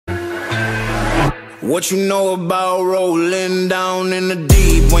What you know about rolling down in the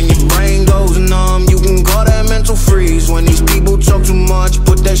deep? When your brain goes numb, you can call that mental freeze. When these people talk too much,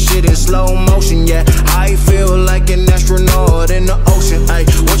 put that shit in slow motion. Yeah, I feel like an astronaut in the ocean. Ay,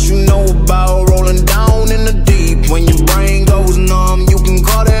 what you know about rolling down in the deep? When your brain goes numb, you can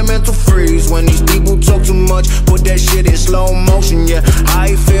call that mental freeze. When these people talk too much, put that shit in slow motion. Yeah,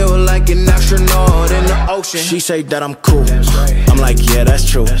 I feel like an astronaut in the ocean. She say that I'm cool, I'm like, yeah, that's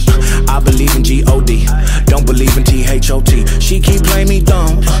true. I believe in G-O-D, don't believe in T-H-O-T. She keep playing me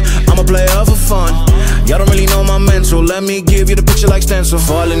dumb, I'm a player for fun. Y'all don't really know my mental, let me give you the picture like stencil.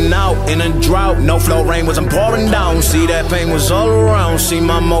 Falling out in a drought, no flow, rain wasn't pouring down. See, that pain was all around, see,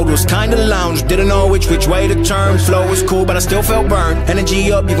 my mode was kinda lounge. Didn't know which way to turn, flow was cool but I still felt burned.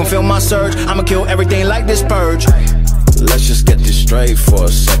 Energy up, you can feel my surge, I'ma kill everything like this purge. Let's just get this straight for a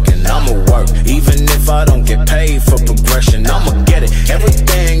second. I'ma work, even if I don't get paid for progression. I'ma get it,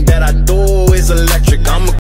 everything